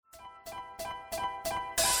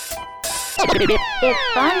It's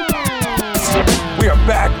fun time. We are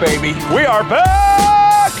back, baby. We are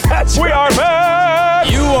back! We are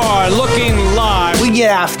back! You are looking live. We get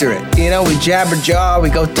after it. You know, we jabber jaw, we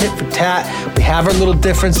go tit for tat, we have our little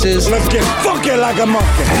differences. Let's get funky like a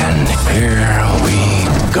monkey. And here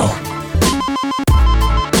we go.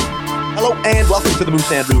 Hello and welcome to the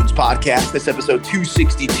Moose and Ruins podcast. This episode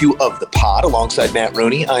 262 of the pod alongside Matt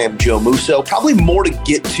Rooney. I am Joe Musso. Probably more to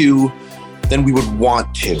get to than we would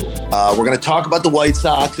want to. We're going to talk about the White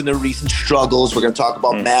Sox and their recent struggles. We're going to talk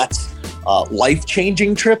about Matt's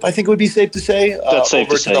life-changing trip, I think it would be safe to say. That's safe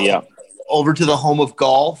to say, yeah. Over to the home of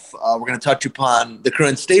golf. We're going to touch upon the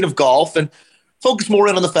current state of golf and focus more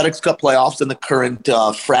in on the FedEx Cup playoffs and the current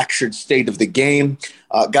fractured state of the game.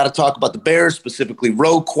 Got to talk about the Bears, specifically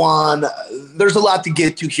Roquan. There's a lot to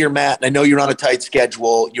get to here, Matt. And I know you're on a tight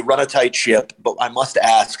schedule. You run a tight ship, but I must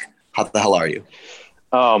ask, how the hell are you?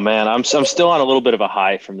 Oh, man, I'm still on a little bit of a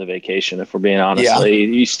high from the vacation, if we're being honest. Yeah.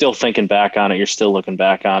 You're still thinking back on it. You're still looking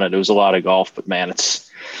back on it. It was a lot of golf, but, man,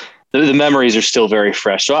 the memories are still very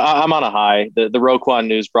fresh. So I'm on a high. The Roquan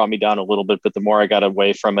news brought me down a little bit, but the more I got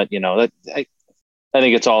away from it, I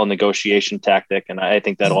think it's all a negotiation tactic, and I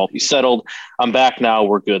think that'll all be settled. I'm back now.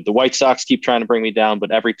 We're good. The White Sox keep trying to bring me down,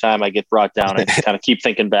 but every time I get brought down, I just kind of keep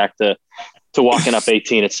thinking back to walking up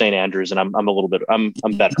 18 at St. Andrews, and I'm a little bit. I'm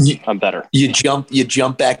better. I'm better. You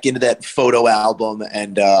jump back into that photo album,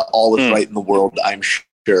 and all is right in the world, I'm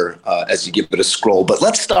sure, as you give it a scroll. But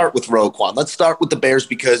let's start with Roquan. Let's start with the Bears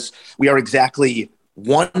because we are exactly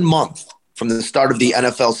 1 month from the start of the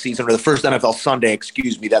NFL season, or the first NFL Sunday,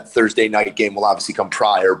 that Thursday night game will obviously come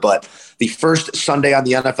prior, but the first Sunday on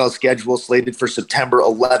the NFL schedule slated for September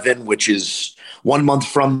 11, which is 1 month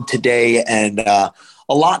from today, and a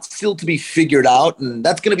lot still to be figured out, and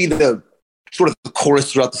that's going to be the sort of the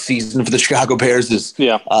chorus throughout the season for the Chicago Bears.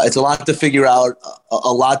 It's a lot to figure out,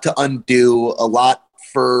 a lot to undo, a lot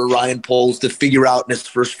for Ryan Poles to figure out in his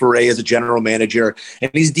first foray as a general manager, and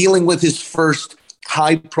he's dealing with his first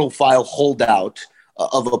high-profile holdout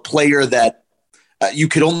of a player that you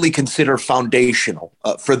could only consider foundational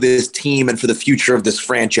for this team and for the future of this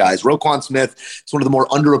franchise. Roquan Smith is one of the more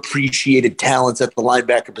underappreciated talents at the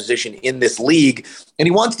linebacker position in this league, and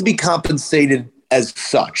he wants to be compensated as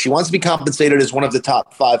such. He wants to be compensated as one of the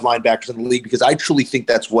top 5 linebackers in the league because I truly think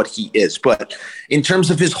that's what he is. But in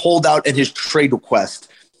terms of his holdout and his trade request,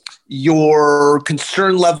 your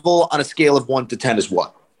concern level on a scale of 1 to 10 is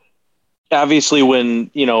what? Obviously, when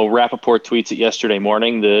Rappaport tweets it yesterday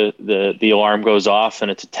morning, the alarm goes off and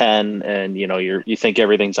it's a 10, and you think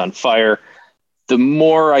everything's on fire. The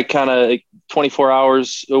more I kind of 24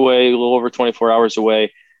 hours away, a little over 24 hours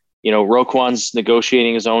away, Roquan's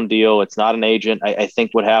negotiating his own deal. It's not an agent. I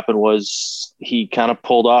think what happened was he kind of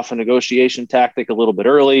pulled off a negotiation tactic a little bit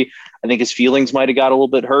early. I think his feelings might have got a little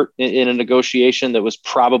bit hurt in a negotiation that was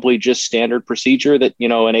probably just standard procedure that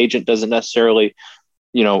an agent doesn't necessarily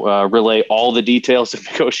relay all the details of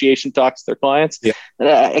negotiation talks to their clients. Yeah. And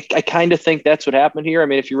I kind of think that's what happened here. I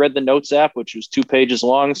mean, if you read the Notes app, which was 2 pages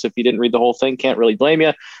long, so if you didn't read the whole thing, can't really blame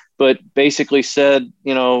you, but basically said,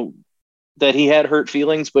 that he had hurt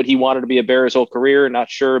feelings, but he wanted to be a Bear his whole career. Not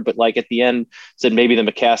sure, but at the end said maybe the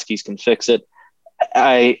McCaskies can fix it.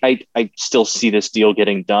 I still see this deal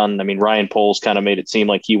getting done. I mean, Ryan Poles kind of made it seem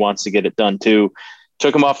like he wants to get it done too.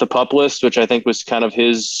 Took him off the PUP list, which I think was kind of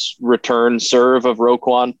his return serve of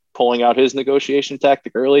Roquan pulling out his negotiation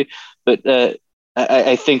tactic early. But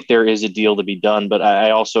I think there is a deal to be done. But I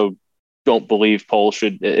also don't believe Poles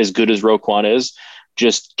should, as good as Roquan is,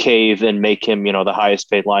 just cave and make him, the highest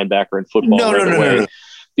paid linebacker in football. No.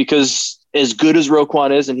 Because as good as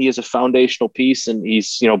Roquan is, and he is a foundational piece, and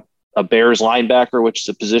he's, a Bears linebacker, which is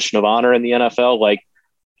a position of honor in the NFL,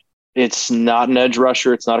 it's not an edge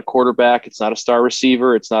rusher. It's not a quarterback. It's not a star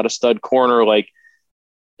receiver. It's not a stud corner.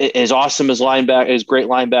 As awesome as great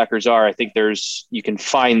linebackers are, I think you can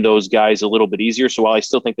find those guys a little bit easier. So while I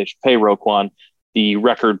still think they should pay Roquan, the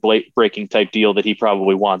record breaking type deal that he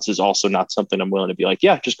probably wants is also not something I'm willing to be like,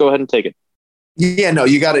 yeah, just go ahead and take it. Yeah, no,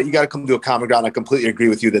 you got to come to a common ground. I completely agree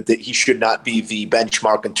with you that he should not be the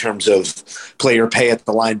benchmark in terms of player pay at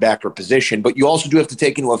the linebacker position. But you also do have to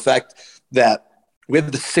take into effect that we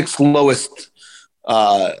have the 6th lowest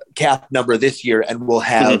cap number this year, and we'll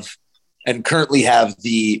have and currently have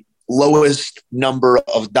the lowest number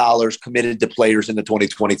of dollars committed to players in the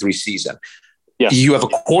 2023 season. Yes. You have a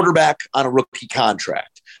quarterback on a rookie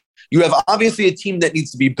contract. You have obviously a team that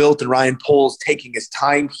needs to be built, and Ryan Poles taking his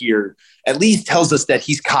time here at least tells us that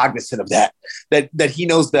he's cognizant of that he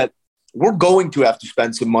knows that we're going to have to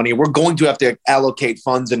spend some money. We're going to have to allocate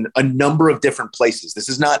funds in a number of different places. This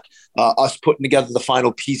is not us putting together the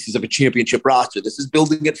final pieces of a championship roster. This is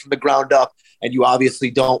building it from the ground up, and you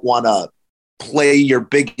obviously don't want to play your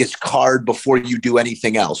biggest card before you do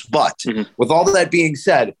anything else. But with all of that being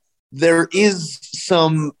said, there is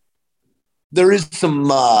some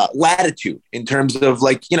latitude in terms of,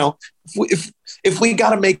 like, you know, if we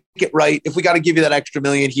got to make it right, if we got to give you that extra $1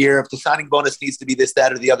 million here, if the signing bonus needs to be this,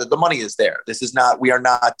 that, or the other, the money is there. This is not, we are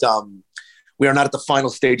not at the final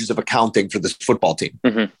stages of accounting for this football team.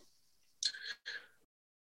 Mm-hmm.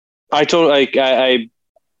 I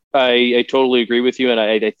totally agree with you. And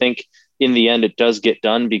I think in the end, it does get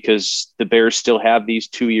done because the Bears still have these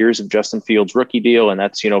 2 years of Justin Fields rookie deal. And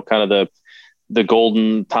that's, you know, kind of the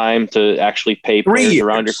golden time to actually pay players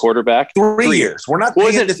around your quarterback. 3 years. We're not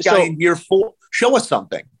paying this guy in year 4. Show us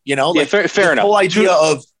something, you know, like, fair enough. The whole idea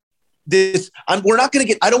of this, we're not going to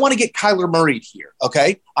get, I don't want to get Kyler Murray here.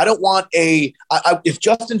 Okay. I don't want if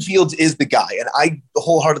Justin Fields is the guy, and I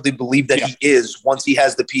wholeheartedly believe that he is, once he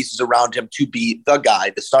has the pieces around him to be the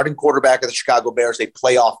guy, the starting quarterback of the Chicago Bears, a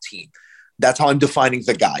playoff team. That's how I'm defining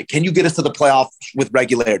the guy. Can you get us to the playoffs with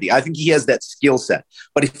regularity? I think he has that skill set.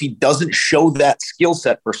 But if he doesn't show that skill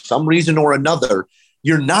set for some reason or another,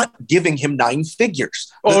 you're not giving him 9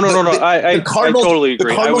 figures. No. I totally agree.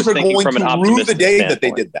 The Cardinals are going to rue the day that they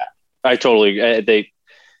did that. I totally.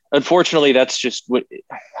 Unfortunately, that's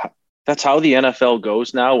how the NFL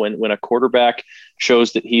goes now. When a quarterback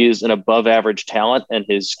shows that he is an above average talent and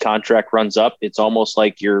his contract runs up, it's almost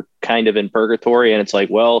like you're kind of in purgatory, and it's like,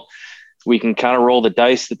 well, we can kind of roll the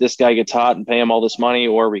dice that this guy gets hot and pay him all this money,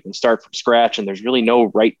 or we can start from scratch. And there's really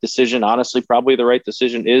no right decision. Honestly, probably the right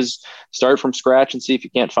decision is start from scratch and see if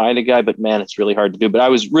you can't find a guy. But man, it's really hard to do. But I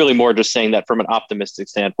was really more just saying that from an optimistic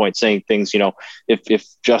standpoint, saying things, you know, if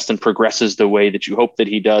Justin progresses the way that you hope that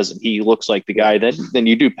he does, and he looks like the guy, then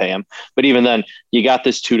you do pay him. But even then, you got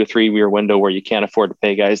this 2 to 3 year window where you can't afford to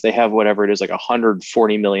pay guys. They have whatever it is, like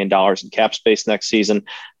 $140 million in cap space next season.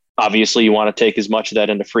 Obviously, you want to take as much of that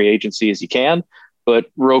into free agency as you can, but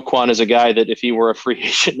Roquan is a guy that if he were a free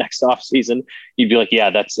agent next offseason, you'd be like,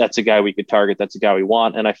 yeah, that's a guy we could target. That's a guy we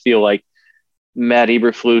want. And I feel like Matt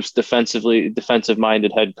Eberflus,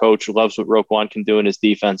 defensive-minded head coach, loves what Roquan can do in his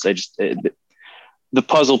defense. The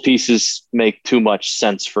puzzle pieces make too much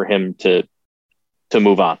sense for him to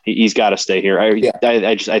move on. He's got to stay here.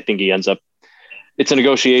 I think he ends up. It's a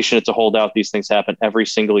negotiation. It's a holdout. These things happen every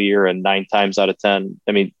single year, and 9 times out of 10.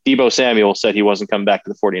 I mean, Deebo Samuel said he wasn't coming back to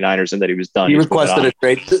the 49ers and that he was done. He requested a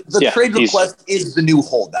trade. The trade request is the new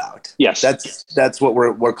holdout. Yes. That's what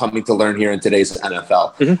we're coming to learn here in today's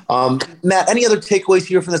NFL. Mm-hmm. Matt, any other takeaways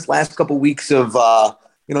here from this last couple of weeks of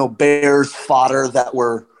Bears fodder that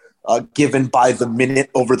were given by the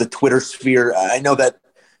minute over the Twitter sphere? I know that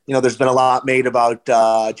there's been a lot made about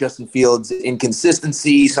Justin Fields'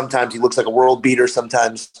 inconsistency. Sometimes he looks like a world beater.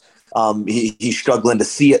 Sometimes he's struggling to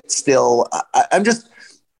see it still. I'm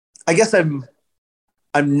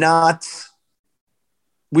not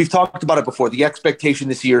 – we've talked about it before. The expectation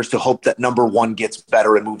this year is to hope that number 1 gets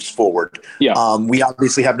better and moves forward. Yeah. We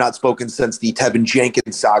obviously have not spoken since the Tevin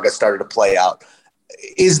Jenkins saga started to play out.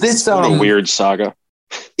 Is this a weird saga?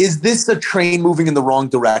 Is this a train moving in the wrong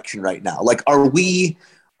direction right now? Like, are we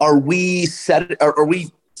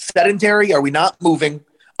sedentary? Are we not moving?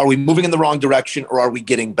 Are we moving in the wrong direction, or are we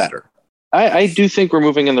getting better? I do think we're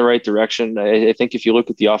moving in the right direction. I think if you look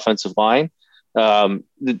at the offensive line, the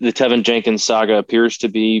Tevin Jenkins saga appears to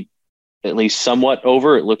be at least somewhat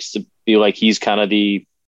over. It looks to be like he's kind of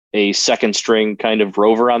a second string kind of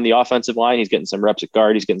rover on the offensive line. He's getting some reps at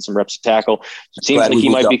guard. He's getting some reps at tackle. It seems like he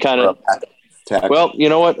might be kind of – well, you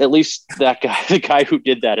know what? At least that guy, the guy who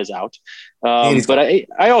did that, is out. But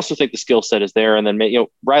I also think the skill set is there. And then,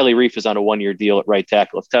 Riley Reiff is on a 1-year deal at right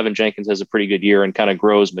tackle. If Tevin Jenkins has a pretty good year and kind of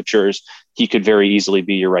grows, matures, he could very easily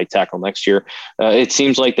be your right tackle next year. It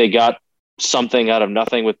seems like they got something out of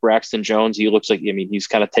nothing with Braxton Jones. He looks like, he's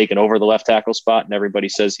kind of taken over the left tackle spot, and everybody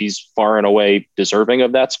says he's far and away deserving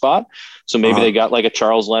of that spot. So maybe they got like a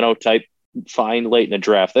Charles Leno type find late in the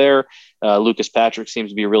draft there. Lucas Patrick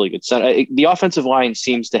seems to be a really good center. The offensive line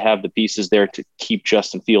seems to have the pieces there to keep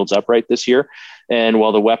Justin Fields upright this year. And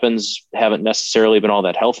while the weapons haven't necessarily been all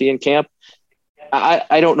that healthy in camp,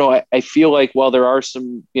 I don't know. I feel like while there are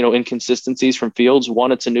some, inconsistencies from Fields,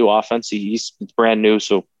 one, it's a new offense. It's brand new.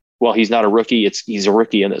 So while he's not a rookie, he's a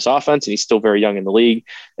rookie in this offense, and he's still very young in the league.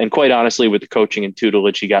 And quite honestly, with the coaching and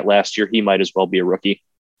tutelage he got last year, he might as well be a rookie.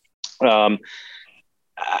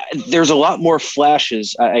 There's a lot more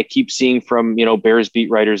flashes I keep seeing from, Bears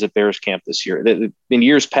beat writers at Bears camp this year. In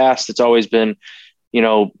years past, it's always been,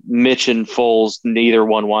 Mitch and Foles, neither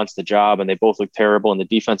one wants the job, and they both look terrible, and the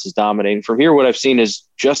defense is dominating. From here, what I've seen is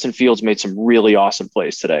Justin Fields made some really awesome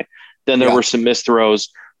plays today. Then there were some missed throws,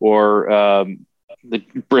 or the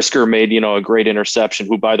Brisker made, a great interception,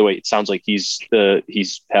 who, by the way, it sounds like he's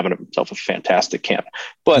having himself a fantastic camp.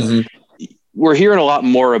 But we're hearing a lot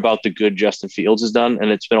more about the good Justin Fields has done,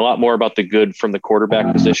 and it's been a lot more about the good from the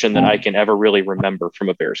quarterback position than I can ever really remember from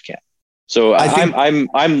a Bears camp. So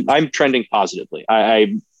I'm trending positively.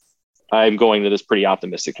 I'm going to this pretty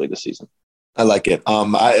optimistically this season. I like it.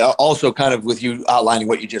 I also, kind of with you outlining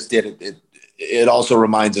what you just did, it also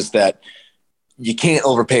reminds us that you can't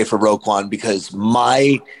overpay for Roquan, because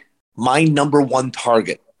my number one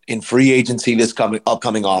target in free agency this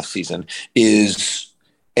upcoming offseason is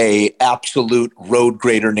a absolute road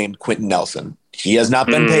grader named Quentin Nelson. He has not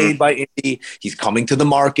been paid by Indy. He's coming to the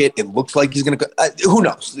market. It looks like he's going to who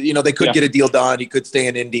knows? They could get a deal done. He could stay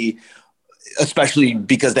in Indy, especially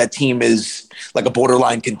because that team is like a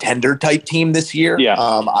borderline contender type team this year. Yeah.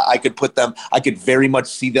 I could very much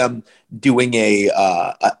see them doing a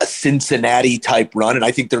Cincinnati type run. And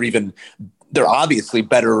I think they're obviously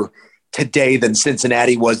better today than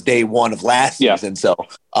Cincinnati was day one of last season. So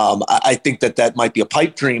I think that might be a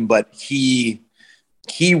pipe dream, but he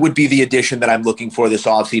would be the addition that I'm looking for this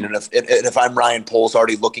offseason. And if I'm Ryan Poles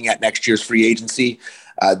already looking at next year's free agency,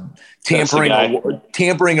 tampering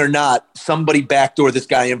or not, somebody backdoor this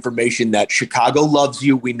guy information that Chicago loves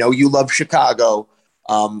you. We know you love Chicago.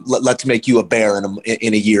 Let's make you a Bear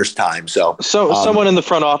in a year's time. So someone in the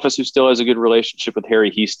front office who still has a good relationship with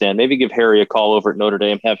Harry Hiestand, maybe give Harry a call over at Notre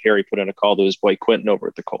Dame, have Harry put in a call to his boy Quentin over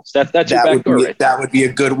at the Colts. That's your backdoor, right? That would be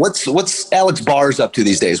a good. What's Alex Bars up to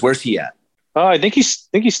these days? Where's he at? I think he's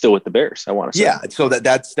still with the Bears, I want to say. Yeah, so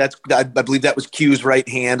that's I believe that was Q's right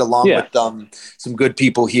hand, along with some good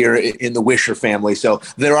people here in the Wisher family. So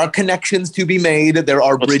there are connections to be made. There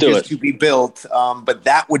are bridges to be built. But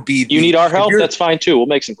that would be you need our help. That's fine too. We'll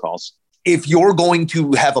make some calls. If you're going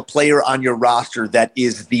to have a player on your roster that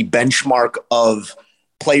is the benchmark of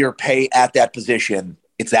player pay at that position,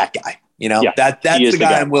 it's that guy. That's the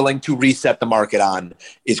guy I'm willing to reset the market on,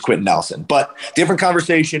 is Quentin Nelson. But different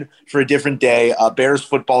conversation for a different day. Bears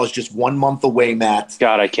football is just 1 month away, Matt.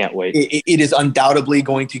 God, I can't wait. It is undoubtedly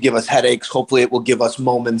going to give us headaches. Hopefully it will give us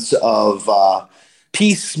moments of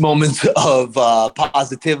peace, moments of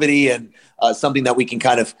positivity, and something that we can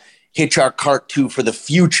kind of hitch our cart to for the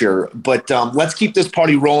future. But let's keep this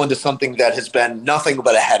party rolling to something that has been nothing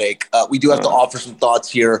but a headache. We do have to offer some thoughts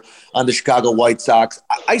here on the Chicago White Sox.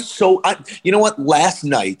 You know what? Last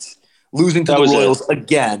night, losing to the Royals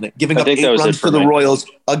again, giving up 8 runs to the Royals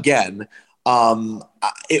again.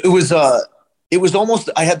 It was almost,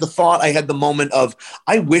 I had the moment of,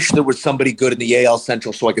 I wish there was somebody good in the AL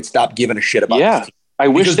Central so I could stop giving a shit about this team. I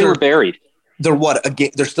wish they were buried. They're what?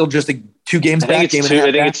 They're still just 2 games back. I think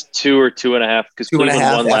it's 2 or 2.5 because Cleveland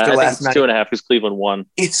won last night. 2.5 because Cleveland won.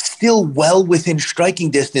 It's still well within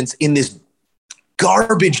striking distance in this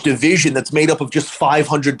garbage division that's made up of just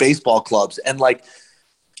 500 baseball clubs. And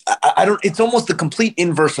it's almost the complete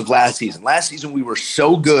inverse of last season. Last season, we were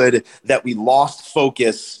so good that we lost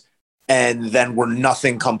focus and then we're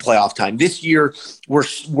nothing come playoff time. This year, we're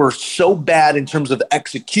so bad in terms of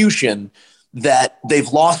execution that they've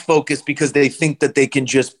lost focus because they think that they can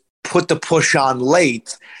just put the push on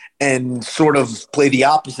late and sort of play the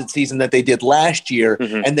opposite season that they did last year,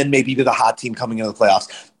 and then maybe be the hot team coming into the playoffs.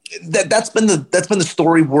 That's been the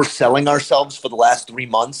story we're selling ourselves for the last 3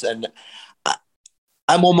 months, and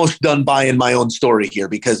I'm almost done buying my own story here,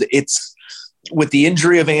 because it's with the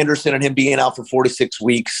injury of Anderson and him being out for 4 to 6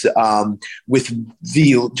 weeks, with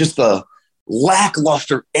the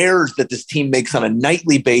lackluster errors that this team makes on a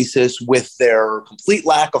nightly basis, with their complete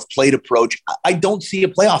lack of plate approach, I don't see a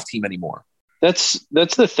playoff team anymore. That's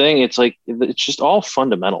the thing. It's like, it's just all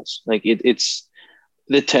fundamentals. Like it's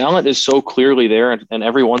the talent is so clearly there. And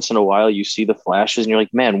every once in a while you see the flashes and you're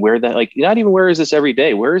like, man, where is this every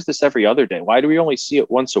day? Where is this every other day? Why do we only see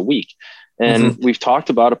it once a week? And we've talked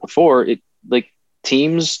about it before.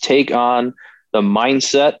 Teams take on the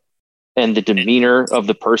mindset and the demeanor of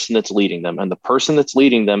the person that's leading them. And the person that's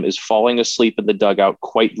leading them is falling asleep in the dugout,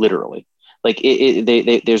 quite literally.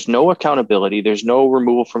 There's no accountability. There's no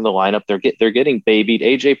removal from the lineup. They're getting babied.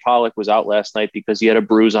 AJ Pollock was out last night because he had a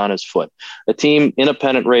bruise on his foot. A team in a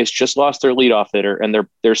pennant race just lost their leadoff hitter, and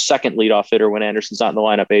their second leadoff hitter when Anderson's not in the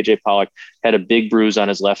lineup. AJ Pollock had a big bruise on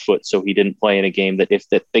his left foot, so he didn't play in a game that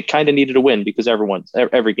they kind of needed to win, because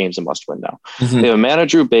every game's a must win now. They have a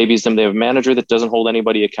manager who babies them. They have a manager that doesn't hold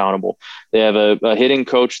anybody accountable. They have a hitting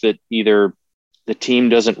coach that either the team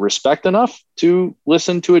doesn't respect enough to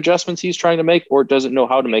listen to adjustments he's trying to make, or doesn't know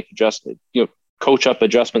how to make adjustments, coach up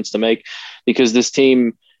adjustments to make, because this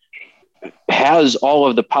team has all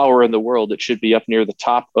of the power in the world. It should be up near the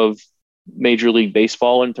top of Major League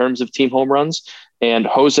Baseball in terms of team home runs. And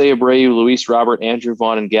Jose Abreu, Luis Robert, Andrew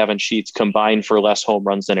Vaughn, and Gavin Sheets combined for less home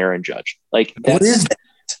runs than Aaron Judge. Like, what is that?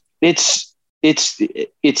 It's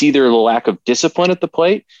either the lack of discipline at the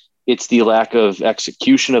plate, it's the lack of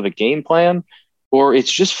execution of a game plan, or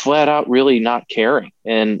it's just flat out really not caring.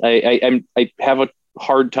 And I have a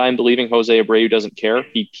hard time believing Jose Abreu doesn't care.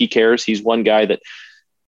 He cares. He's one guy that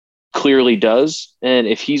clearly does. And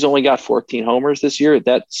if he's only got 14 homers this year,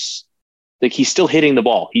 that's like, he's still hitting the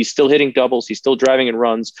ball. He's still hitting doubles. He's still driving in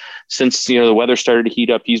runs. Since, the weather started to heat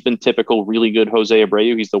up, he's been typical, really good Jose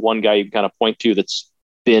Abreu. He's the one guy you kind of point to that's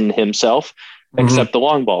been himself, except the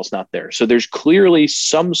long ball's not there. So there's clearly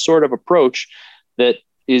some sort of approach that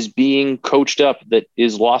is being coached up that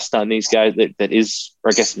is lost on these guys, that is,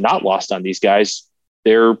 or I guess not lost on these guys.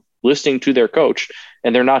 They're listening to their coach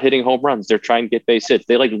and they're not hitting home runs. They're trying to get base hits.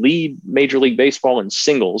 They lead Major League Baseball in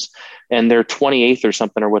singles, and they're 28th or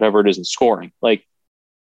something or whatever it is in scoring. Like,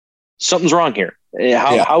 something's wrong here.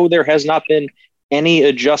 How there has not been any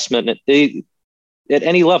adjustment at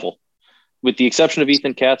any level, with the exception of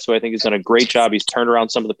Ethan Katz, who I think has done a great job. He's turned around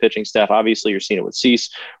some of the pitching staff. Obviously, you're seeing it with Cease.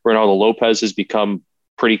 Ronaldo Lopez has become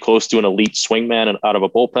pretty close to an elite swingman out of a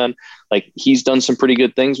bullpen. Like, he's done some pretty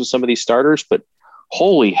good things with some of these starters, but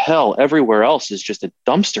holy hell, everywhere else is just a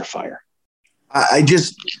dumpster fire. I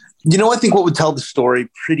think what would tell the story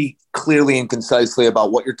pretty clearly and concisely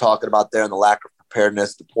about what you're talking about there and the lack of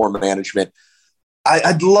preparedness, the poor management.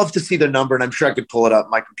 I'd love to see their number, and I'm sure I could pull it up.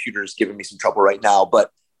 My computer is giving me some trouble right now, but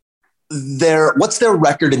what's their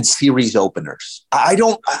record in series openers? I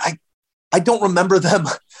don't remember them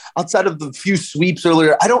outside of the few sweeps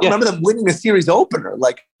earlier. I don't remember them winning a series opener.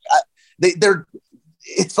 Like,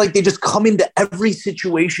 it's like they just come into every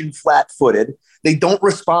situation flat-footed. They don't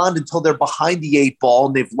respond until they're behind the 8 ball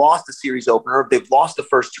and they've lost the series opener. They've lost the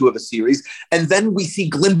first 2 of a series. And then we see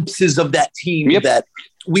glimpses of that team that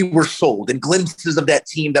we were sold, and glimpses of that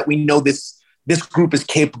team that we know this group is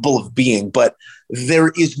capable of being. But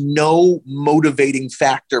there is no motivating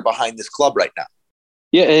factor behind this club right now.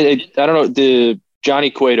 Yeah, I don't know.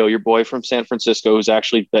 Johnny Cueto, your boy from San Francisco, who's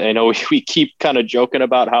actually, I know we keep kind of joking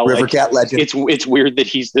about how River Cat legend. It's weird that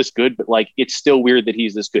he's this good, but like, it's still weird that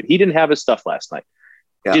he's this good. He didn't have his stuff last night.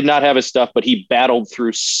 Yeah. Did not have his stuff, but he battled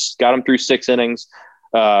through, got him through 6 innings.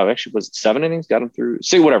 Actually, was it 7 innings? Got him through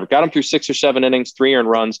got him through 6 or 7 innings, 3 earned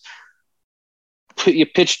runs. You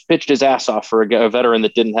pitched his ass off for a veteran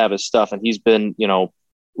that didn't have his stuff. And he's been,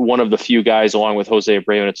 one of the few guys, along with Jose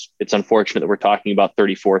Abreu, and it's unfortunate that we're talking about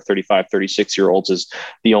 34, 35, 36-year-olds as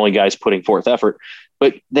the only guys putting forth effort.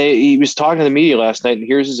 But he was talking to the media last night, and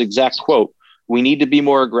here's his exact quote: "We need to be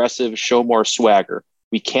more aggressive, show more swagger.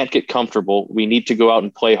 We can't get comfortable. We need to go out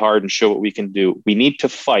and play hard and show what we can do. We need to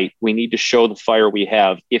fight. We need to show the fire we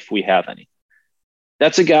have, if we have any."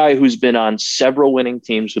 That's a guy who's been on several winning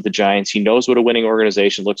teams with the Giants. He knows what a winning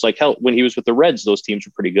organization looks like. Hell, when he was with the Reds, those teams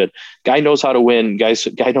were pretty good. Guy knows how to win. Guy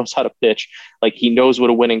knows how to pitch. Like, he knows what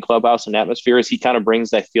a winning clubhouse and atmosphere is. He kind of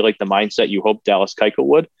brings, I feel like, the mindset you hope Dallas Keuchel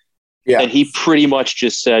would. Yeah. And he pretty much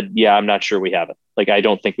just said, yeah, I'm not sure we have it. Like, I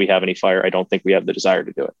don't think we have any fire. I don't think we have the desire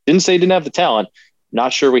to do it. Didn't say he didn't have the talent.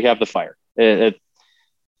 Not sure we have the fire.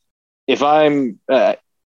 If I'm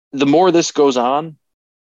the more this goes on,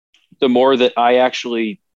 the more that I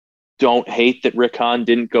actually don't hate that Rick Hahn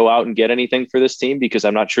didn't go out and get anything for this team, because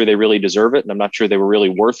I'm not sure they really deserve it. And I'm not sure they were really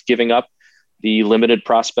worth giving up the limited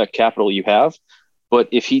prospect capital you have. But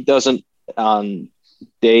if he doesn't, on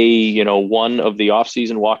day, 1 of the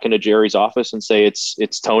offseason, walk into Jerry's office and say,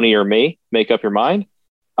 it's Tony or me, make up your mind,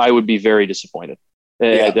 I would be very disappointed.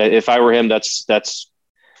 Yeah. If I were him, that's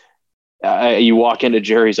you walk into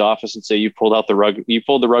Jerry's office and say, you pulled the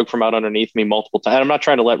rug from out underneath me multiple times. I'm not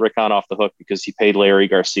trying to let Rick Hahn off the hook, because he paid Larry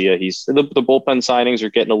Garcia. The bullpen signings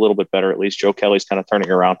are getting a little bit better. At least Joe Kelly's kind of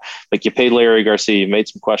turning around. Like, you paid Larry Garcia, you made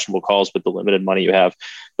some questionable calls with the limited money you have,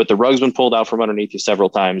 but the rug's been pulled out from underneath you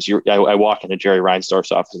several times. I walk into Jerry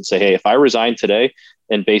Reinsdorf's office and say, hey, if I resign today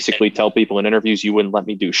and basically tell people in interviews you wouldn't let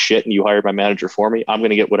me do shit and you hired my manager for me, I'm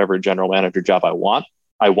going to get whatever general manager job I want.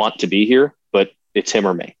 I want to be here, but it's him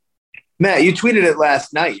or me. Matt, you tweeted it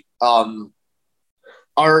last night. Our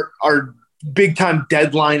big time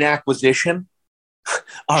deadline acquisition,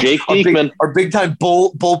 Jake Diekman, our big time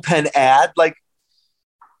bullpen ad. Like,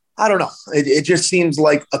 I don't know. It just seems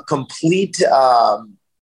like a complete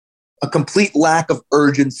lack of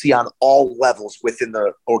urgency on all levels within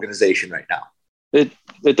the organization right now.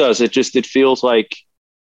 It does. It feels like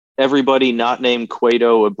everybody not named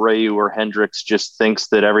Cueto, Abreu, or Hendricks just thinks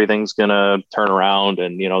that everything's going to turn around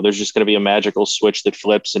and, there's just going to be a magical switch that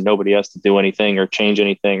flips and nobody has to do anything or change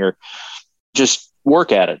anything or just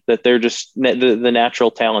work at it, that they're just the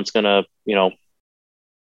natural talent's going to,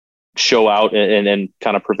 show out and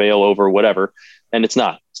kind of prevail over whatever. And it's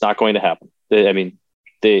not going to happen.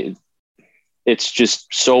 It's just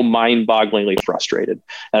so mind-bogglingly frustrated.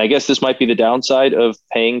 And I guess this might be the downside of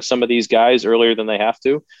paying some of these guys earlier than they have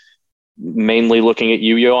to. Mainly looking at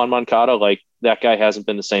Yuyo on Moncada, like that guy hasn't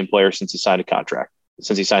been the same player since he signed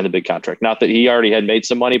the big contract. Not that he already had made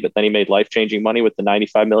some money, but then he made life-changing money with the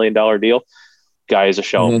 $95 million deal. Guy is a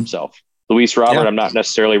shell of himself. Luis Robert, I'm not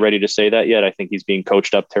necessarily ready to say that yet. I think he's being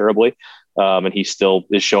coached up terribly. And he still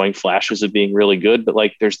is showing flashes of being really good. But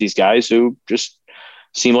like, there's these guys who just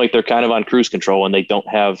seem like they're kind of on cruise control and they don't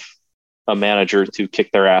have a manager to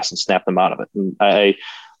kick their ass and snap them out of it. And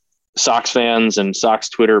Sox fans and Sox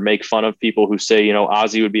Twitter make fun of people who say,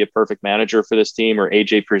 Ozzie would be a perfect manager for this team or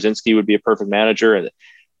AJ Pierzynski would be a perfect manager. And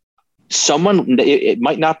it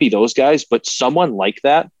might not be those guys, but someone like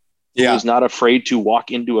that who is not afraid to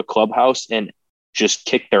walk into a clubhouse and just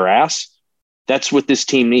kick their ass. That's what this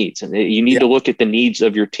team needs. And you need to look at the needs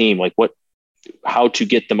of your team, like how to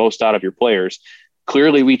get the most out of your players.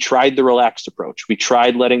 Clearly, we tried the relaxed approach. We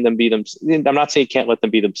tried letting them be them. I'm not saying you can't let them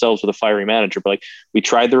be themselves with a fiery manager, but like we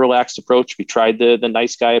tried the relaxed approach. We tried the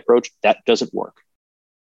nice guy approach. That doesn't work.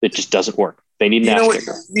 It just doesn't work. They need an ass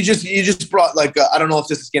kicker. You just brought I don't know if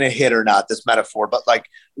this is going to hit or not, this metaphor, but like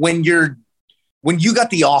when you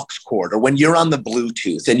got the aux cord or when you're on the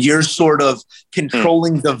Bluetooth and you're sort of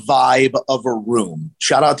controlling the vibe of a room.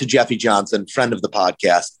 Shout out to Jeffy Johnson, friend of the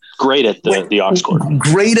podcast. Great at the aux cord.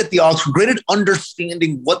 Great at the aux cord. Great at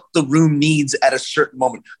understanding what the room needs at a certain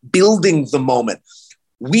moment, building the moment.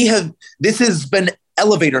 This has been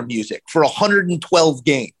elevator music for 112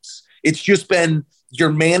 games. It's just been your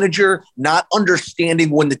manager not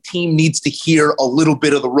understanding when the team needs to hear a little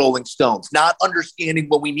bit of the Rolling Stones, not understanding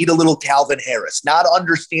when we need a little Calvin Harris, not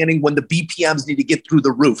understanding when the BPMs need to get through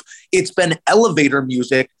the roof. It's been elevator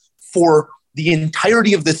music for the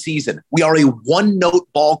entirety of the season. We are a one-note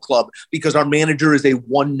ball club because our manager is a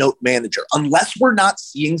one-note manager. Unless we're not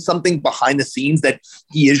seeing something behind the scenes that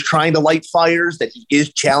he is trying to light fires, that he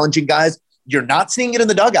is challenging guys, you're not seeing it in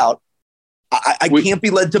the dugout. I can't be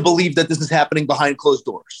led to believe that this is happening behind closed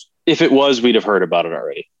doors. If it was, we'd have heard about it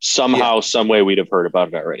already. Somehow, some way, we'd have heard about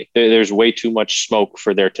it already. There's way too much smoke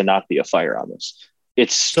for there to not be a fire on this.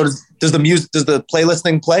 So does the playlist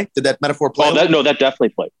thing play? Did that metaphor play? That definitely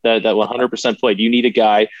played. That 100% played. You need a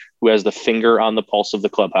guy who has the finger on the pulse of the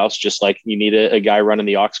clubhouse, just like you need a guy running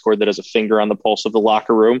the aux cord that has a finger on the pulse of the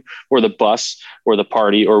locker room or the bus or the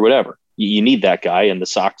party or whatever. You need that guy, and the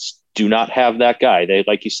Sox do not have that guy. They,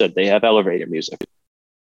 like you said, they have elevator music.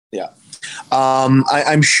 Yeah.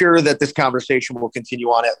 I'm sure that this conversation will continue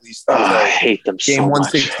on at least. I hate them game so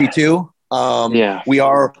 162. Yeah, we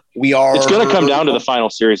are. It's going to come down to the final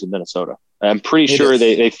series of Minnesota. I'm pretty sure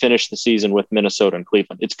they finished the season with Minnesota and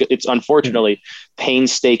Cleveland. It's unfortunately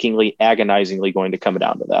painstakingly, agonizingly going to come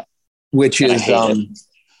down to that. Which is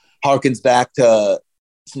harkens back to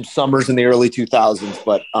some summers in the early 2000s,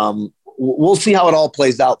 but we'll see how it all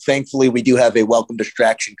plays out. Thankfully, we do have a welcome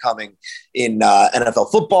distraction coming in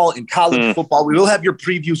NFL football, in college football. We will have your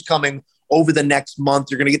previews coming over the next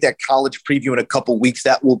month. You're going to get that college preview in a couple weeks.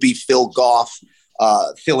 That will be Phil Goff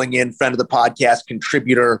filling in, friend of the podcast,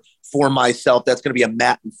 contributor for myself. That's going to be a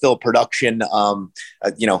Matt and Phil production.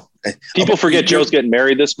 People forget Joe's getting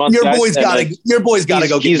married this month. Your boy's got to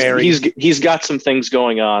go get married. He's got some things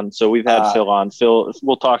going on, so we've had Phil on. Phil,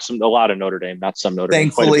 we'll talk a lot of Notre Dame, not some Notre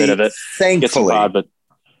Dame, quite a bit of it. Thankfully, but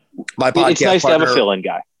my podcast it's nice partner, to have a fill-in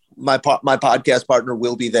guy. My podcast partner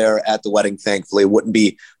will be there at the wedding. Thankfully, it wouldn't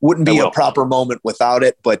be a proper moment without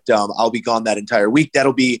it. But I'll be gone that entire week.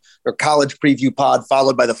 That'll be your college preview pod,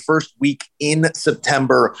 followed by the first week in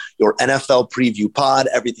September, your NFL preview pod.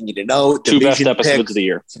 Everything you need to know. Two best episodes of the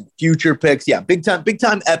year. Some future picks. Yeah, big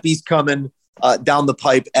time Epi's coming down the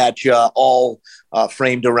pipe at you, all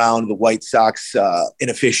framed around the White Sox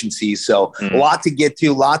inefficiencies. So a lot to get to,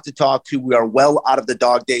 a lot to talk to. We are well out of the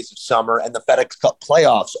dog days of summer, and the FedEx Cup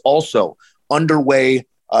playoffs also underway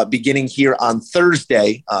beginning here on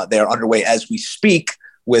Thursday. They are underway as we speak,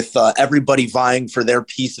 with everybody vying for their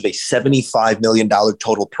piece of a $75 million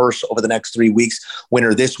total purse over the next 3 weeks.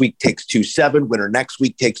 Winner this week takes 2.7. Winner next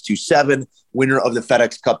week takes 2.7. Winner of the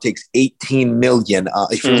FedEx Cup takes $18 million.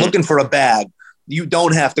 If you're looking for a bag, you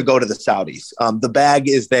don't have to go to the Saudis. The bag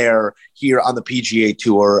is there here on the PGA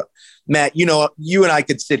Tour. Matt, you and I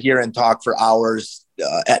could sit here and talk for hours.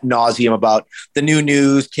 ad nauseum about the new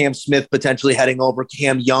news, Cam Smith potentially heading over,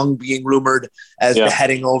 Cam Young being rumored as the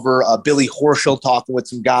heading over, Billy Horschel talking with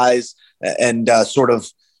some guys and sort of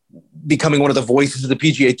becoming one of the voices of the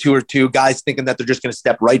PGA Tour too, guys thinking that they're just going to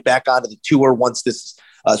step right back onto the tour once this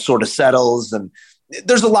sort of settles. And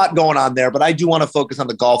there's a lot going on there, but I do want to focus on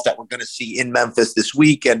the golf that we're going to see in Memphis this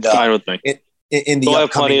week. And fine with me. We'll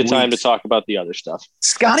have plenty of time to talk about the other stuff.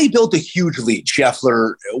 Scotty built a huge lead,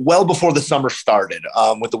 Scheffler, well before the summer started,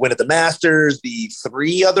 with the win at the Masters, the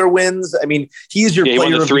 3 other wins. I mean, he's your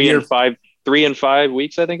player of the year. 3 and 5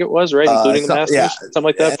 weeks, I think it was, right? Including the Masters, something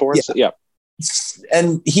like that. 4 and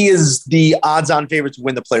And he is the odds-on favorite to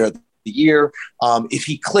win the player of the year. If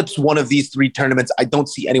he clips one of these 3 tournaments, I don't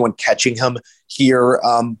see anyone catching him here.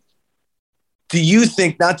 Do you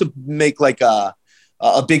think, not to make like a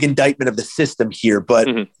big indictment of the system here, but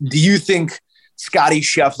do you think Scotty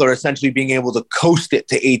Scheffler essentially being able to coast it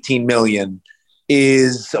to 18 million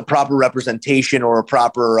is a proper representation or a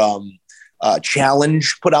proper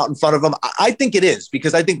challenge put out in front of him? I think it is,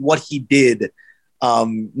 because I think what he did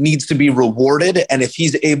needs to be rewarded. And if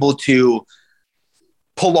he's able to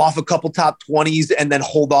pull off a couple top 20s and then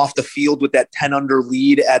hold off the field with that 10 under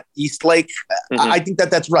lead at East Lake, I think that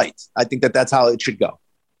that's right. I think that that's how it should go.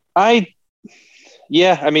 I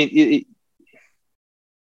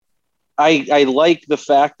like the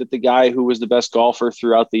fact that the guy who was the best golfer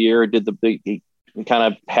throughout the year he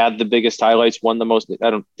kind of had the biggest highlights, won the most.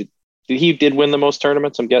 He did win the most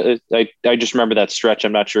tournaments. I just remember that stretch.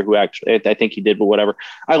 I'm not sure who actually, I think he did, but whatever.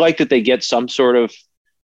 I like that they get some sort of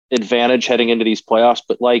advantage heading into these playoffs,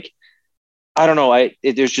 but I don't know.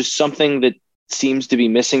 There's just something that seems to be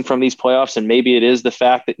missing from these playoffs. And maybe it is the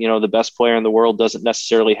fact that, the best player in the world doesn't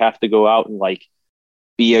necessarily have to go out and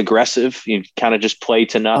be aggressive. You kind of just play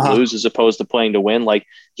to not lose as opposed to playing to win.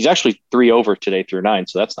 He's actually 3 over today through 9.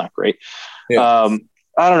 So that's not great. Yeah.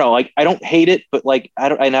 I don't know. I don't hate it, but I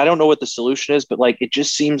don't know what the solution is, but it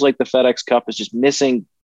just seems like the FedEx Cup is just missing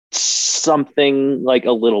something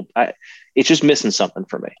a little. It's just missing something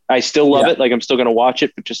for me. I still love it. I'm still going to watch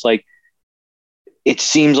it, but just it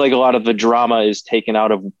seems like a lot of the drama is taken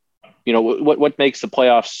out of, what makes the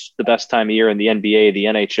playoffs the best time of year in the NBA, the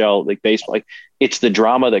NHL, baseball. It's the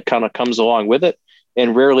drama that kind of comes along with it.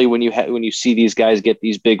 And rarely when you see these guys get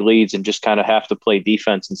these big leads and just kind of have to play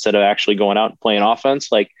defense instead of actually going out and playing offense,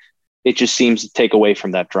 it just seems to take away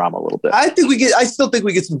from that drama a little bit. I still think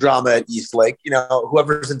we get some drama at East Lake.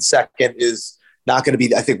 Whoever's in second is not going to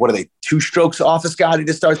be, I think, what are they, 2 strokes off of Scotty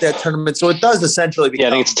to start that tournament? So it does essentially become. Yeah,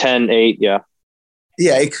 I think it's 10-8. Yeah.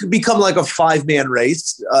 Yeah, it could become like a 5-man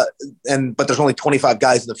race, but there's only 25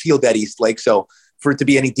 guys in the field at East Lake. So for it to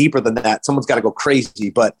be any deeper than that, someone's got to go crazy.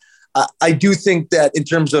 But I do think that in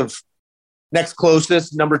terms of next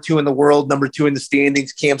closest, number 2 in the world, number 2 in the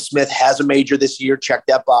standings, Cam Smith has a major this year. Check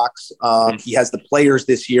that box. He has the players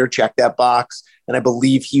this year. Check that box. And I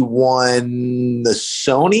believe he won the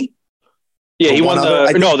Sony. Yeah, he won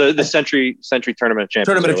the Century Tournament of Champions.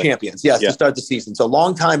 Tournament of Champions, yes, to start the season. So a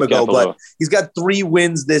long time ago, but he's got 3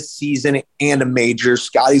 wins this season and a major.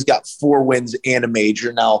 Scotty's got 4 wins and a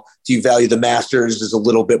major. Now, do you value the Masters as a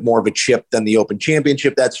little bit more of a chip than the Open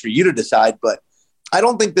Championship? That's for you to decide, but I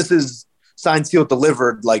don't think this is signed, sealed,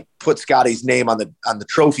 delivered, put Scotty's name on the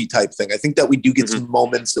trophy type thing. I think that we do get some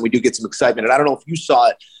moments and we do get some excitement. And I don't know if you saw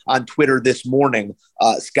it on Twitter this morning,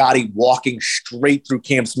 Scotty walking straight through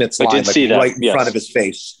Cam Smith's line, right in front of his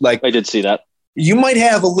face. I did see that. You might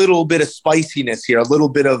have a little bit of spiciness here, a little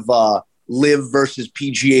bit of Live versus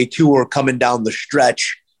PGA Tour coming down the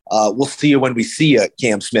stretch. We'll see you when we see you,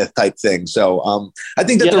 Cam Smith type thing. So I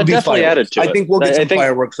think that there'll be fireworks. I think we'll get some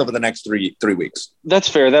fireworks over the next three weeks. That's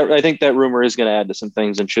fair. I think that rumor is going to add to some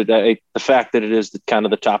things, and the fact that it is kind of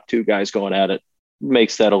the top 2 guys going at it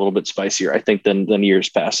makes that a little bit spicier, I think, than years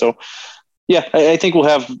past. So yeah, I think we'll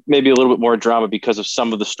have maybe a little bit more drama because of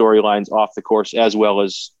some of the storylines off the course as well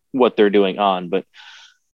as what they're doing on. But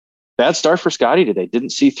bad start for Scotty today.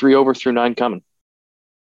 Didn't see 3 over through 9 coming.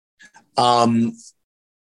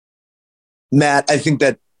 Matt, I think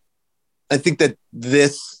that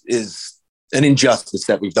this is an injustice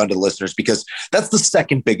that we've done to the listeners, because that's the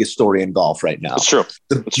second biggest story in golf right now. It's true.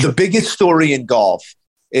 The biggest story in golf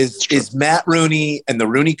is Matt Rooney and the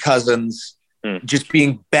Rooney cousins just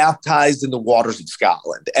being baptized in the waters of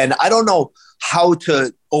Scotland. And I don't know how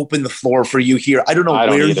to open the floor for you here. I don't know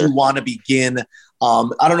where you want to begin.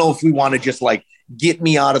 I don't know if we want to just get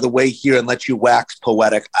me out of the way here and let you wax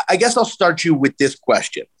poetic. I guess I'll start you with this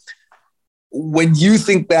question. When you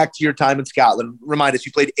think back to your time in Scotland, remind us,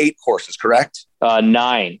 you played 8 courses, correct?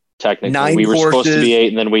 9 Technically, 9 we were supposed to courses. be 8,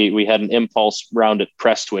 and then we had an impulse round at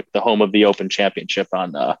Prestwick, the home of the Open Championship,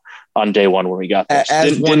 on day one when we got there.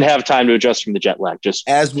 So didn't have time to adjust from the jet lag. Just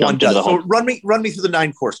as one does. So home. run me through the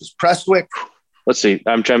 9 courses. Prestwick. Let's see.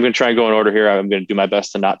 I'm going to try and go in order here. I'm going to do my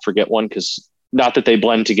best to not forget one, because not that they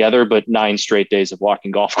blend together, but 9 straight days of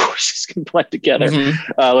walking golf courses can blend together.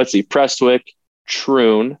 Mm-hmm. Let's see. Prestwick,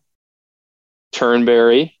 Troon,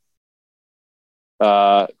 Turnberry,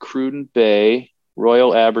 Cruden Bay,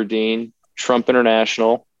 Royal Aberdeen, Trump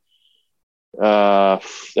International.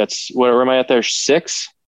 That's where am I at there? 6,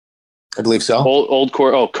 I believe so. Old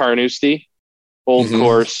course. Oh, Carnoustie, Old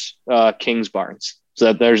Course, Kingsbarns.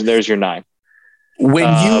 So there's your 9. When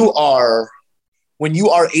you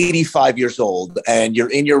are 85 years old and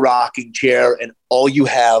you're in your rocking chair and all you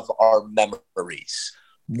have are memories,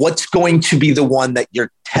 what's going to be the one that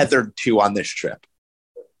you're tethered to on this trip?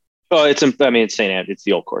 Oh, it's St. Andrews. It's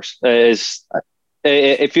the Old Course. I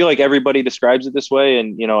feel like everybody describes it this way,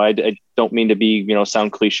 and I don't mean to be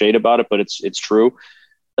sound cliched about it, but it's true.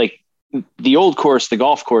 Like, the Old Course, the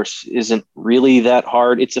golf course isn't really that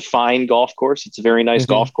hard. It's a fine golf course. It's a very nice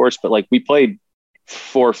golf course, but like, we played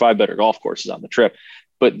 4 or 5 better golf courses on the trip.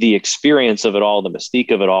 But the experience of it all, the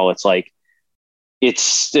mystique of it all, it's like,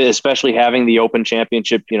 it's especially having the Open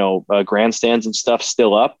Championship, grandstands and stuff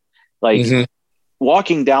still up. Like,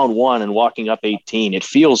 walking down 1 and walking up 18, it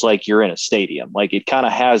feels like you're in a stadium. Like, it kind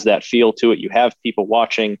of has that feel to it. You have people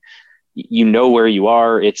watching, where you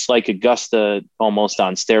are. It's like Augusta almost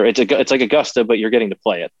on steroids. It's like Augusta, but you're getting to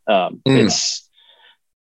play it.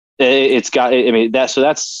 It's got,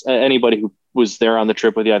 that's anybody who was there on the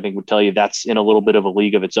trip with you, I think, would tell you that's in a little bit of a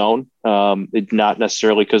league of its own. Not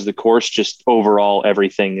necessarily because the course, just overall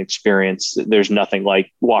everything experience. There's nothing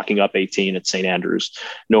like walking up 18 at St. Andrews,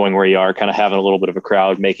 knowing where you are, kind of having a little bit of a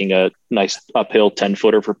crowd, making a nice uphill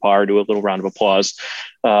 10-footer for par, do a little round of applause.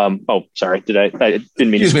 Oh, sorry. I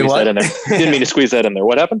didn't mean to squeeze that in there. Didn't mean to squeeze that in there.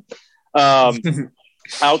 What happened?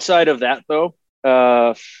 Outside of that, though,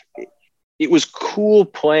 it was cool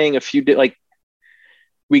playing a few,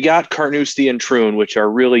 we got Carnoustie and Troon, which are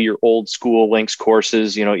really your old school links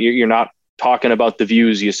courses. You're not talking about the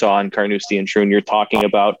views you saw in Carnoustie and Troon. You're talking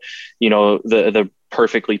about, the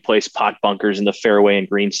perfectly placed pot bunkers in the fairway and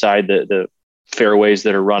green side, the fairways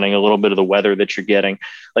that are running, a little bit of the weather that you're getting,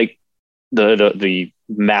 like the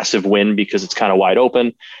massive wind because it's kind of wide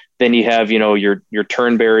open. Then you have, your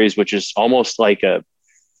Turnberries, which is almost like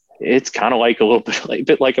it's kind of like a little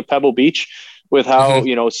bit like a Pebble Beach, with how,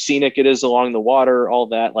 scenic it is along the water, all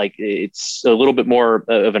that. Like, it's a little bit more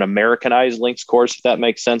of an Americanized links course, if that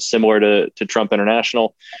makes sense, similar to Trump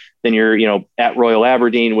International. Then you're, at Royal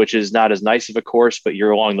Aberdeen, which is not as nice of a course, but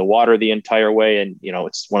you're along the water the entire way. And,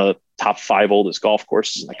 it's one of the top 5 oldest golf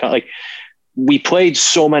courses. Like, we played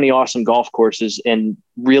so many awesome golf courses, and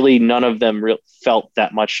really none of them felt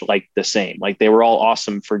that much like the same. Like, they were all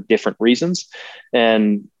awesome for different reasons.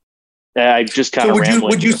 And I just kind of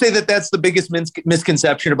would you say that that's the biggest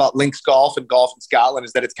misconception about links golf and golf in Scotland,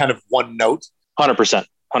 is that it's kind of one note? 100%.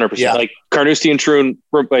 Yeah. Like, Carnoustie and Troon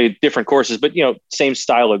were by different courses, but same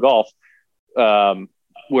style of golf.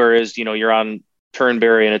 Whereas you're on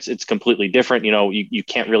Turnberry and it's completely different. You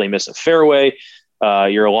can't really miss a fairway.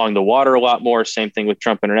 You're along the water a lot more. Same thing with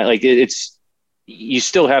Trump Internet. Like, you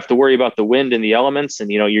still have to worry about the wind and the elements,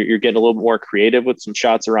 and you're getting a little bit more creative with some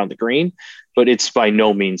shots around the green, but it's by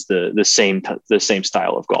no means the same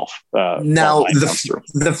style of golf. Now,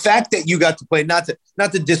 the fact that you got to play, not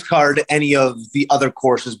to discard any of the other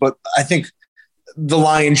courses, but I think the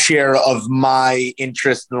lion's share of my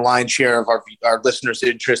interest and the lion's share of our listeners'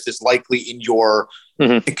 interest is likely in your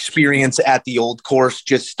experience at the Old Course,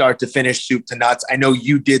 just start to finish, soup to nuts. I know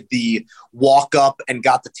you did the walk up and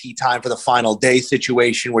got the tee time for the final day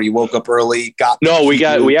situation where you woke up early.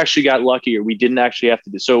 We actually got luckier. We didn't actually have to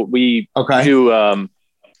do, so we do,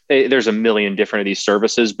 there's a million different of these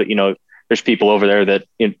services, but there's people over there that,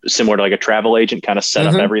 similar to like a travel agent, kind of set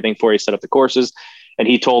up everything for you, set up the courses. And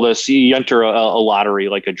he told us, you enter a lottery,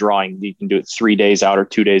 like a drawing. You can do it 3 days out or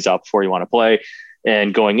 2 days out before you want to play.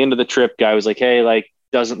 And going into the trip, guy was like, hey, like,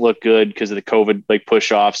 doesn't look good because of the COVID like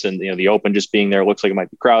push offs and the Open just being there. Looks like it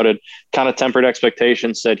might be crowded. Kind of tempered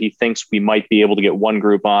expectations. Said he thinks we might be able to get one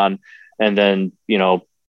group on, and then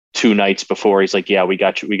 2 nights before, he's like, yeah, we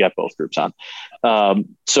got you. We got both groups on.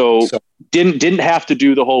 So didn't have to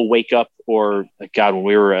do the whole wake up or God, when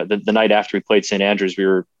we were the night after we played St. Andrews, we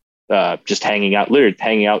were just hanging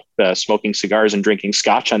out, smoking cigars and drinking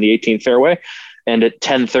scotch on the 18th fairway. And at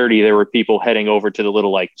 10:30, there were people heading over to the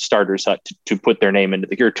little like starters hut to put their name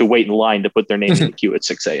into to wait in line to put their name in the queue at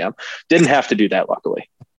 6 a.m. Didn't have to do that, luckily.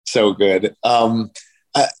 So good.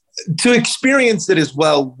 to experience it as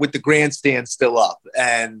well with the grandstand still up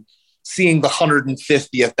and seeing the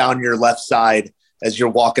 150th down your left side as you're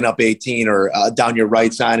walking up 18 or down your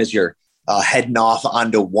right side as you're heading off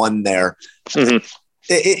onto 1 there. Mm-hmm.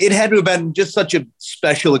 It had to have been just such a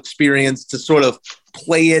special experience to sort of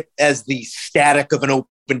play it as the static of an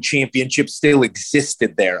Open Championship still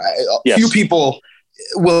existed there. Yes. Few people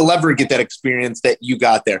will ever get that experience that you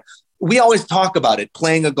got there. We always talk about it,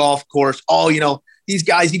 playing a golf course. Oh, you know, these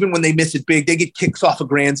guys, even when they miss it big, they get kicks off of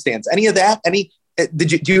grandstands. Any of that?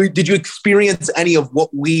 Did you experience any of what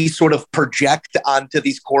we sort of project onto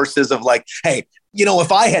these courses of like, hey, you know,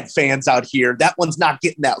 if I had fans out here, that one's not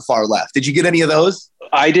getting that far left. Did you get any of those?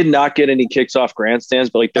 I did not get any kicks off grandstands,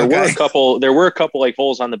 but like there were a couple like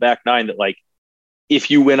holes on the back 9 that like, if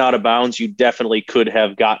you went out of bounds, you definitely could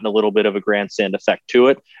have gotten a little bit of a grandstand effect to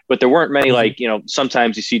it, but there weren't many. Like, you know,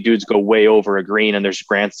 sometimes you see dudes go way over a green and there's a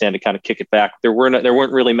grandstand to kind of kick it back. There weren't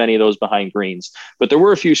really many of those behind greens, but there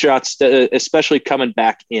were a few shots, especially coming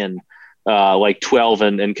back in like 12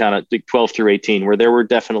 and kind of 12 through 18, where there were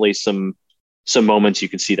definitely some moments you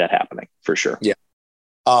could see that happening for sure. Yeah.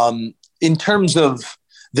 In terms of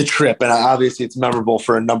the trip, and obviously it's memorable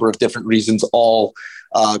for a number of different reasons, all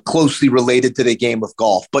closely related to the game of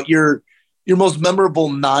golf, but your most memorable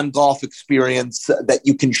non-golf experience that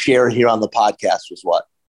you can share here on the podcast was what?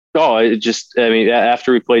 Oh,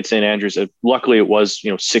 after we played St. Andrews, luckily it was,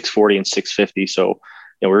 you know, 6:40 and 6:50. So, you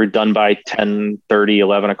know, we were done by 10:30,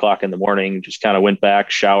 11 o'clock in the morning, just kind of went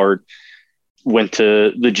back, showered, went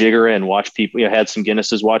to the Jigger Inn, watched people, you know, had some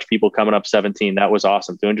Guinnesses, watched people coming up 17. That was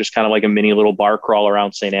awesome. Doing just kind of like a mini little bar crawl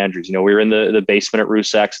around St. Andrews. You know, we were in the basement at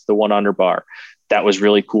Rusak's, the 1 under bar. That was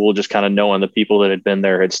really cool. Just kind of knowing the people that had been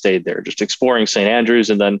there had stayed there, just exploring St. Andrews.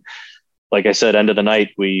 And then, like I said, end of the night,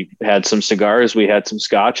 we had some cigars, we had some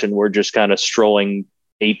scotch, and we're just kind of strolling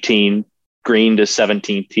 18 green to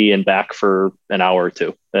 17 tee and back for an hour or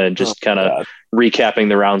two, and just kind of recapping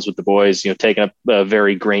the rounds with the boys, you know, taking a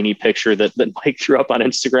very grainy picture that Mike threw up on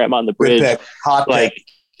Instagram on the bridge.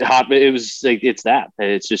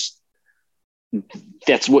 It's just,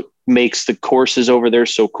 that's what makes the courses over there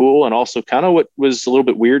so cool. And also kind of what was a little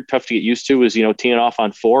bit weird, tough to get used to, was, you know, teeing off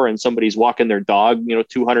on 4 and somebody's walking their dog, you know,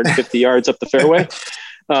 250 yards up the fairway.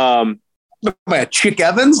 Chick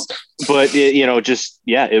Evans. But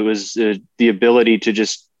it was the ability to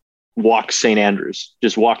just walk St. Andrews,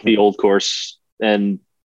 just walk the old course, and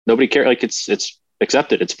nobody cared. Like it's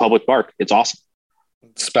accepted. It's a public park. It's awesome.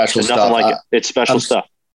 Special stuff. Nothing like it. It's special stuff.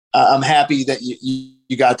 I'm happy that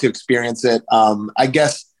you got to experience it. I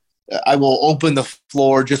guess I will open the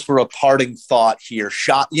floor just for a parting thought here.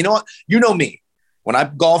 You know what? You know me. When I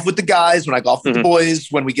golf with the guys, when I golf with the boys,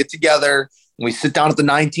 when we get together, when we sit down at the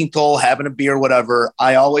 19th hole, having a beer, whatever,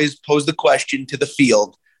 I always pose the question to the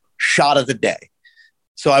field, shot of the day.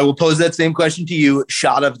 So I will pose that same question to you.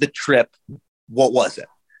 Shot of the trip. What was it?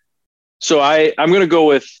 So I'm going to go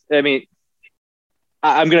with, I'm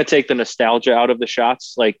going to take the nostalgia out of the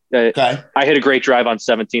shots. Like I hit a great drive on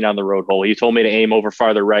 17 on the road hole. You told me to aim over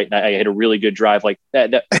farther right, and I hit a really good drive. Like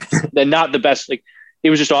that not the best. Like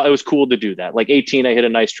it was cool to do that. Like 18, I hit a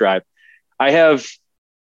nice drive. I have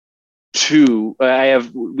two.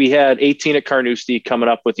 We had 18 at Carnoustie coming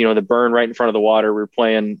up with, you know, the burn right in front of the water. We were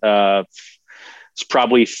playing, it's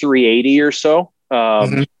probably 380 or so.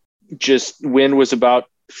 Just wind was about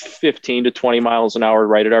 15 to 20 miles an hour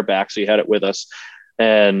right at our back. So you had it with us,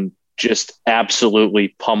 and just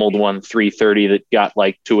absolutely pummeled one 330 that got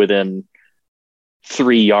like to within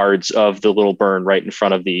 3 yards of the little burn right in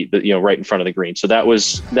front of the right in front of the green. So that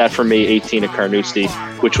was that for me. 18 at Carnoustie,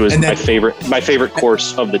 which was my favorite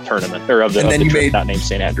course of the tournament, or of the trip, not named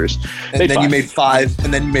St. Andrews. And then you made 5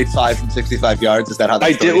 from 65 yards. Is that how that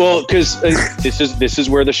I did? Well, because this is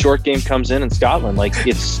where the short game comes in Scotland. Like,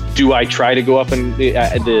 do I try to go up and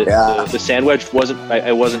the sand wedge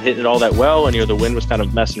I wasn't hitting it all that well, and the wind was kind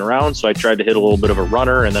of messing around, so I tried to hit a little bit of a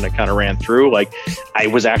runner, and then it kind of ran through. Like, I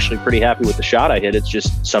was actually pretty happy with the shot I hit. It's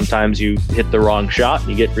just sometimes you hit the wrong shot and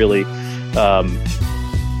you get really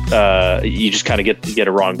you just kind of get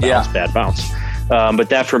a wrong bounce, bad bounce. But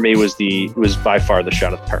that for me was by far the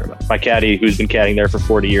shot of the tournament. My caddy, who's been caddying there for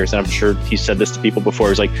 40 years, and I'm sure he said this to people before, he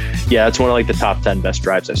was like, yeah, it's one of like the top 10 best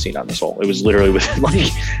drives I've seen on this hole. It was literally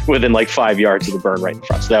within 5 yards of the burn right in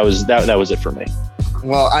front. So that was it for me.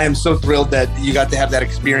 Well, I am so thrilled that you got to have that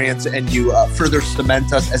experience, and you further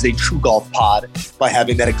cement us as a true golf pod by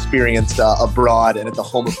having that experience abroad and at the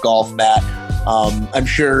home of golf, Matt. I'm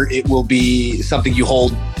sure it will be something you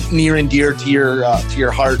hold near and dear to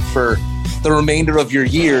your heart for the remainder of your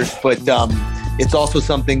years. But it's also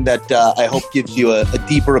something that I hope gives you a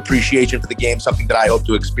deeper appreciation for the game, something that I hope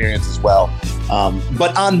to experience as well.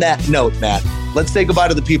 But on that note, Matt, let's say goodbye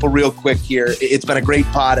to the people real quick here. It's been a great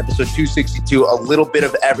pod, episode 262, a little bit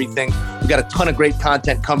of everything. We've got a ton of great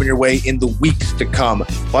content coming your way in the weeks to come.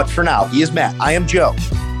 But for now, he is Matt. I am Joe.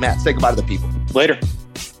 Matt, say goodbye to the people. Later.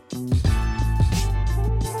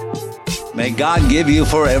 May God give you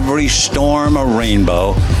for every storm a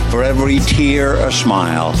rainbow, for every tear a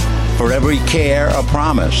smile, for every care a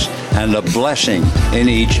promise, and a blessing in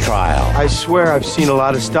each trial. I swear I've seen a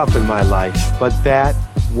lot of stuff in my life, but that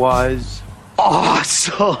was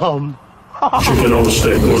awesome. Chicken on the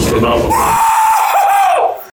steak was phenomenal.